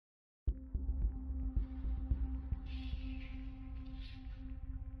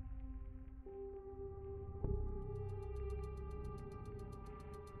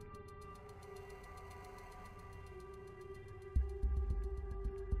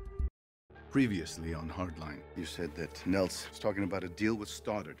Previously on Hardline, you said that Nels was talking about a deal with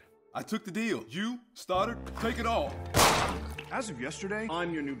Stoddard. I took the deal. You, Stoddard, take it all. As of yesterday,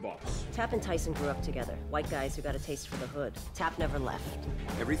 I'm your new boss. Tap and Tyson grew up together. White guys who got a taste for the hood. Tap never left.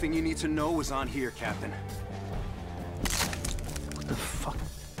 Everything you need to know is on here, Captain. What the fuck,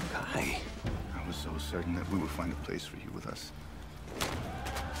 guy? I was so certain that we would find a place for you with us.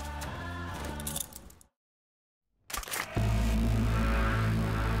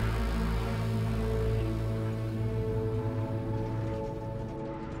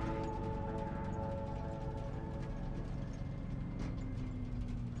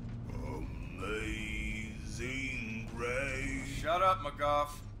 Shut up, McGough.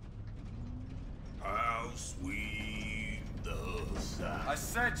 How sweet the sound. I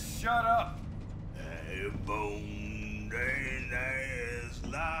said shut up. Bone and ass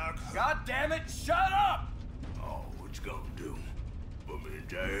like. God damn it, shut up! Oh, what you gonna do? Put me in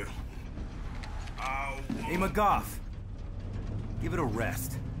jail? Hey, McGough. Give it a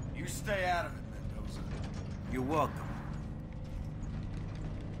rest. You stay out of it, Mendoza. You're welcome.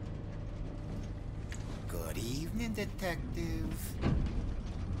 Good evening, Detective.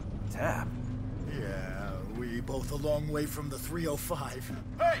 Tap. Yeah, we both a long way from the 305.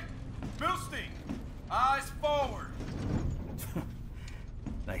 Hey! Milstein! Eyes forward!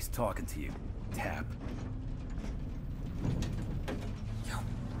 Nice talking to you, Tap. Yo,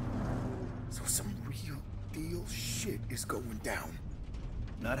 so some real deal shit is going down.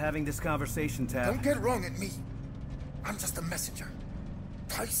 Not having this conversation, Tap. Don't get wrong at me. I'm just a messenger.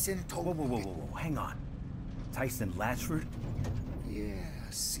 Tyson told me... Whoa, hang on. Tyson Latchford? Yeah,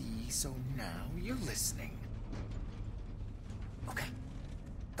 see, so now you're listening. Okay,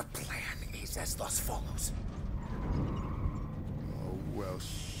 the plan is as thus follows. Oh, well,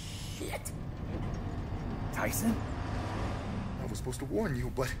 shit. Tyson? I was supposed to warn you,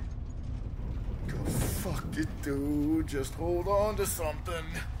 but... Go fuck it, dude. Just hold on to something.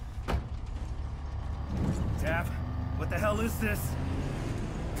 Tap, what the hell is this?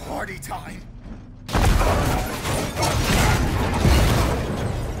 Party time!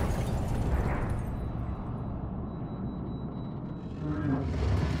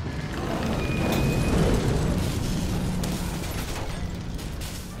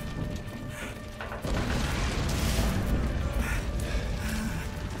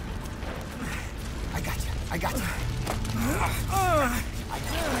 I got you.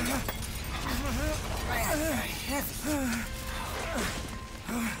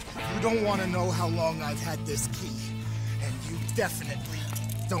 You don't want to know how long I've had this key, and you definitely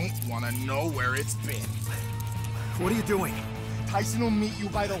don't want to know where it's been. What are you doing? Tyson will meet you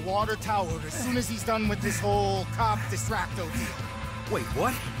by the water tower as soon as he's done with this whole cop distracto deal. Wait,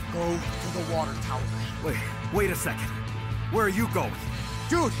 what? Go to the water tower. Wait a second. Where are you going?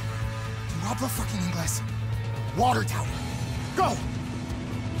 Dude, you habla fucking English. Water tower. Go!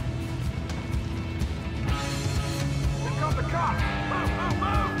 Here comes the cop!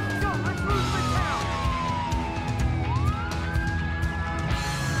 Move! Yo, let's lose the town!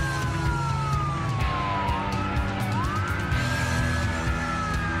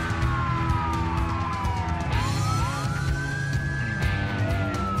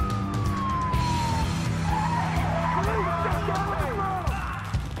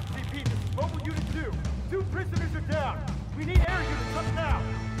 We need air units up now!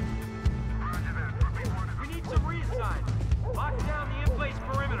 We need some reassign. Lock down the in-place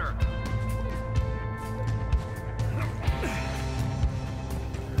perimeter.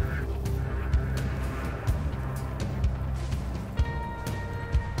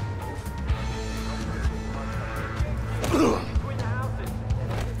 Between the houses.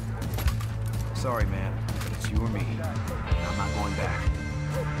 Sorry, man. It's you or me. I'm not going back.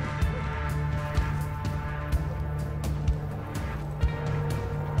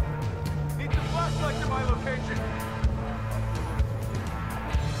 Flashlight to my location.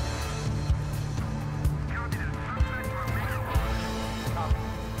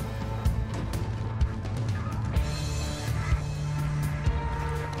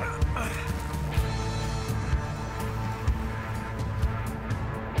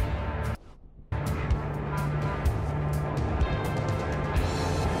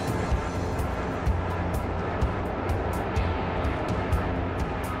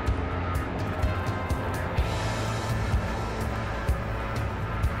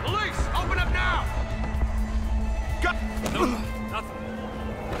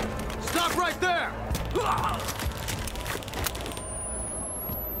 Stop right there!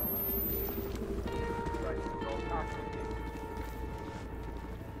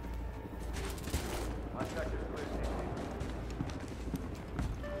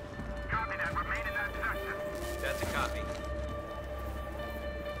 Copy that.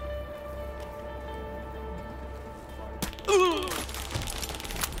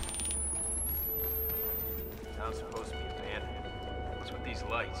 CP's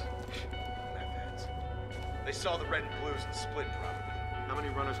lights. Meth heads. They saw the red and blues and split, probably. How many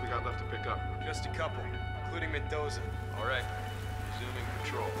runners we got left to pick up? Just a couple, including Mendoza. All right. Resuming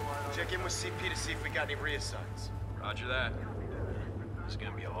patrol. Check in with CP to see if we got any reassigns. Roger that. It's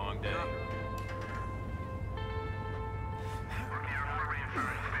gonna be a long day.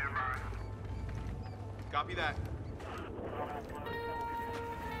 Copy that.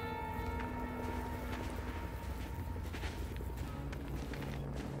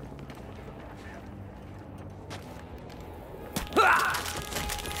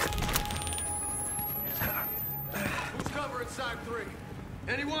 Who's covering side 3?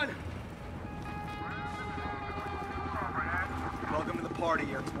 Anyone? Welcome to the party,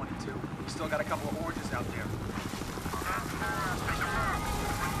 Air 22. We still got a couple of oranges out there.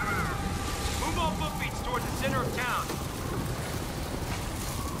 Move all footbeats towards the center of town.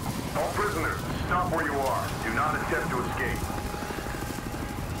 All prisoners, stop where you are. Do not attempt to escape.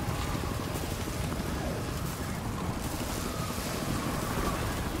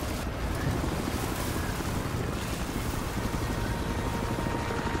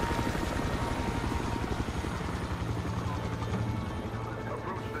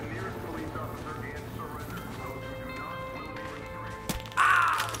 Approach the nearest police officer and surrender. Those who do not will be restrained.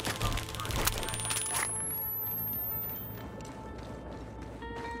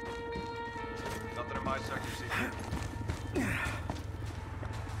 Nothing in my sector, CP.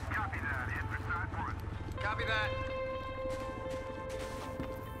 Copy that. Hit the side one. Copy that.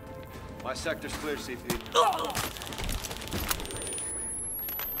 My sector's clear, CP.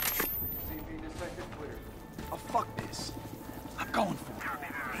 CP, this sector's clear. Oh, fuck this. I'm going for it.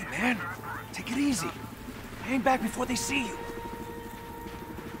 Hey, man, take it easy. Hang back before they see you.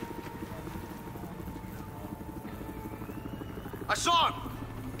 I saw him!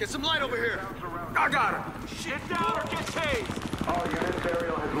 Get some light over here! I got him. Get down or get tased. All units,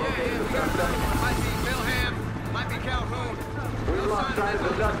 aerial has located the we got suspect. might be Milham, might be Calhoun. We've lost sight of the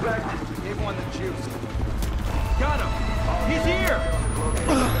suspect. Gave one the juice. Got him. He's here.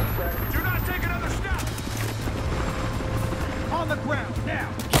 Do not take another step. On the ground now.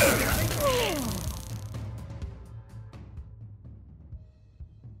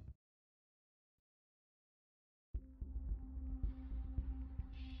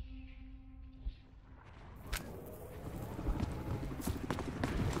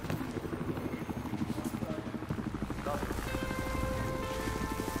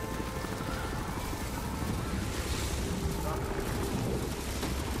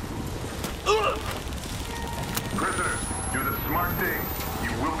 Prisoners, do the smart thing.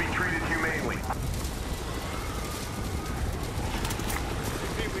 You will be treated humanely.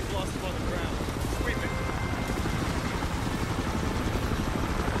 CP, we've lost him on the ground. Sweep it.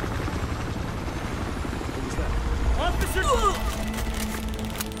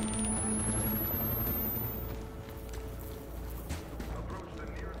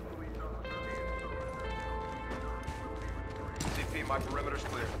 CP, my perimeter's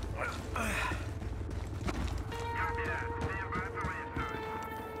clear.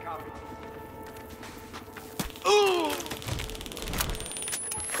 Copy. Oh,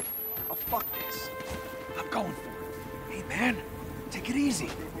 fuck this. I'm going for it. Hey, man, take it easy.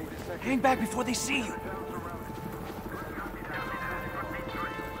 Hang back before they see you.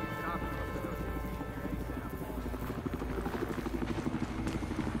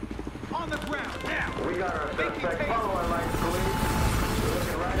 On the ground now. We got our suspect. Follow our lights, police. We're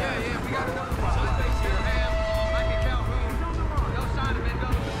looking right at him. Yeah, we got another one. Side base here, Ham. Might be Calhoun. No sign of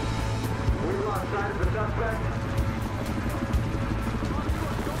Mendoza. We've lost sight of the suspect.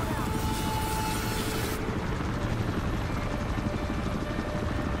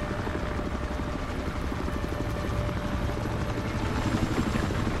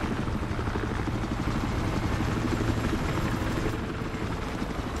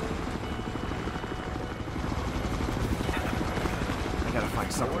 I gotta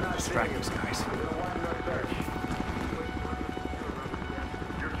find something to distract these guys. We're gonna widen our search.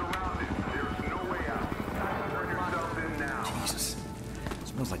 You're surrounded. There's no way out. Turn yourself in now. Jesus.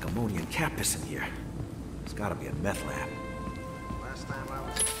 Smells like ammonia and cat piss in here. It's gotta be a meth lab. Last time I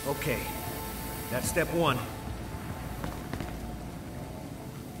was... Okay, that's step one.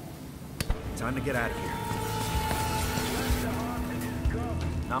 Time to get out of here.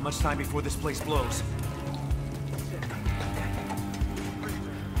 Not much time before this place blows.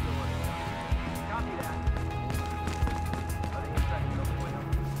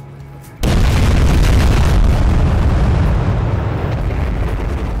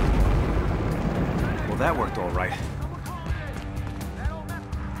 Well, that worked all right.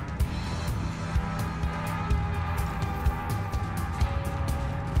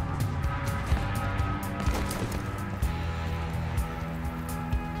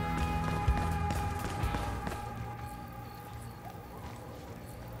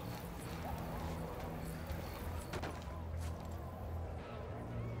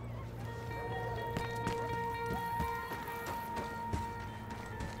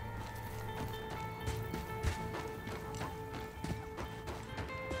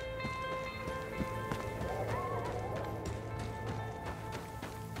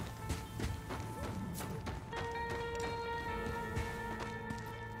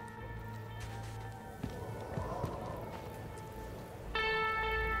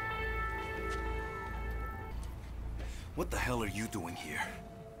 What the hell are you doing here?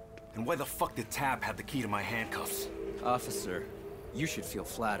 And why the fuck did Tab have the key to my handcuffs? Officer, you should feel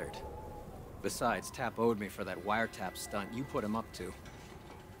flattered. Besides, Tap owed me for that wiretap stunt you put him up to.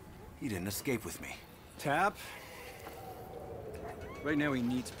 He didn't escape with me. Tap? Right now he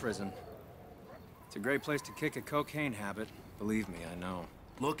needs prison. It's a great place to kick a cocaine habit. Believe me, I know.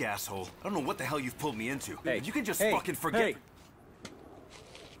 Look, asshole, I don't know what the hell you've pulled me into. Hey, you can just hey, fucking forget. Hey.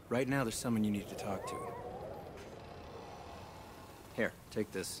 Right now there's someone you need to talk to. Here, take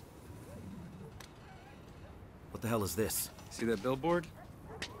this. What the hell is this? See that billboard?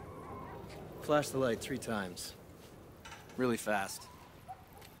 Flash the light 3 times. Really fast.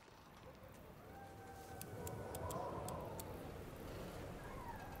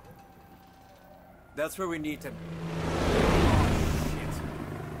 That's where we need to... Oh, shit.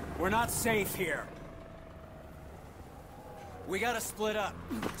 We're not safe here. We gotta split up.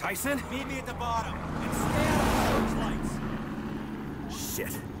 Tyson? Meet me at the bottom, and stay out of the searchlights.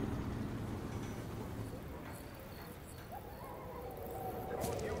 Shit.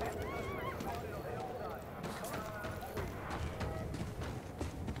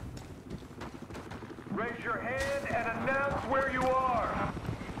 Raise your hand and announce where you are.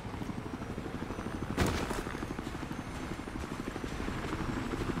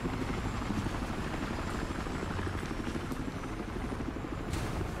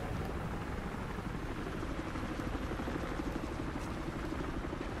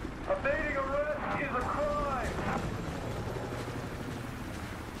 Evading arrest is a crime.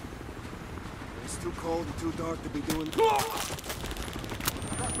 It's too cold and too dark to be doing... Suspect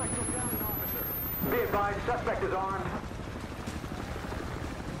goes down, officer. Be advised, suspect is armed.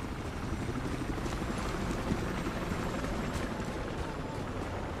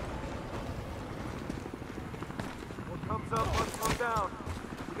 What comes up must come down.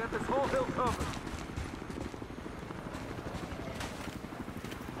 We got this whole hill covered.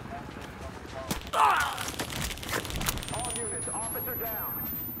 All units, officer down.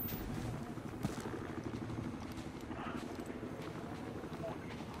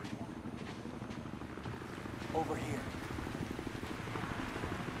 Over here.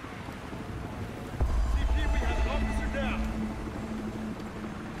 CP, we have an officer down.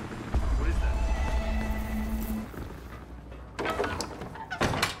 What is that?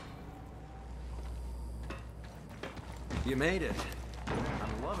 You made it.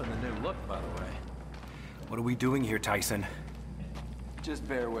 I'm loving the new look, by the way. What are we doing here, Tyson? Just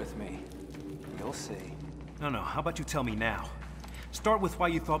bear with me. You'll see. No, how about you tell me now? Start with why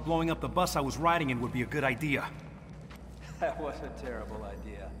you thought blowing up the bus I was riding in would be a good idea. That was a terrible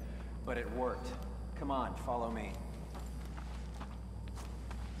idea, but it worked. Come on, follow me.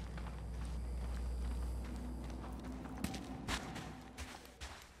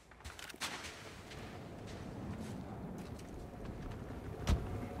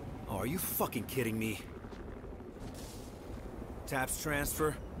 Oh, are you fucking kidding me? Tap's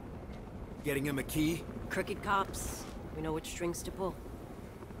transfer? Getting him a key? Crooked cops. We know which strings to pull.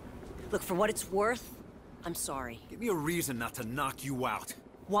 Look, for what it's worth, I'm sorry. Give me a reason not to knock you out.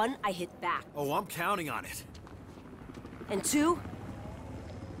 1, I hit back. Oh, I'm counting on it. And 2,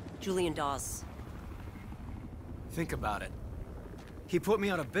 Julian Dawes. Think about it. He put me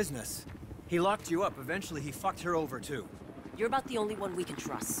out of business. He locked you up. Eventually, he fucked her over, too. You're about the only one we can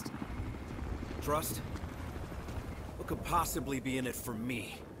trust. Trust? What could possibly be in it for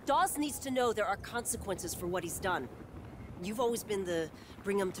me? Dawes needs to know there are consequences for what he's done. You've always been the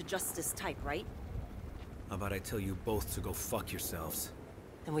bring him to justice type, right? How about I tell you both to go fuck yourselves?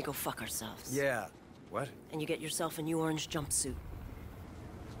 Then we go fuck ourselves. Yeah. What? And you get yourself a new orange jumpsuit.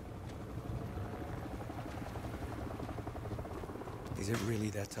 Is it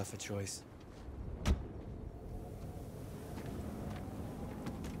really that tough a choice?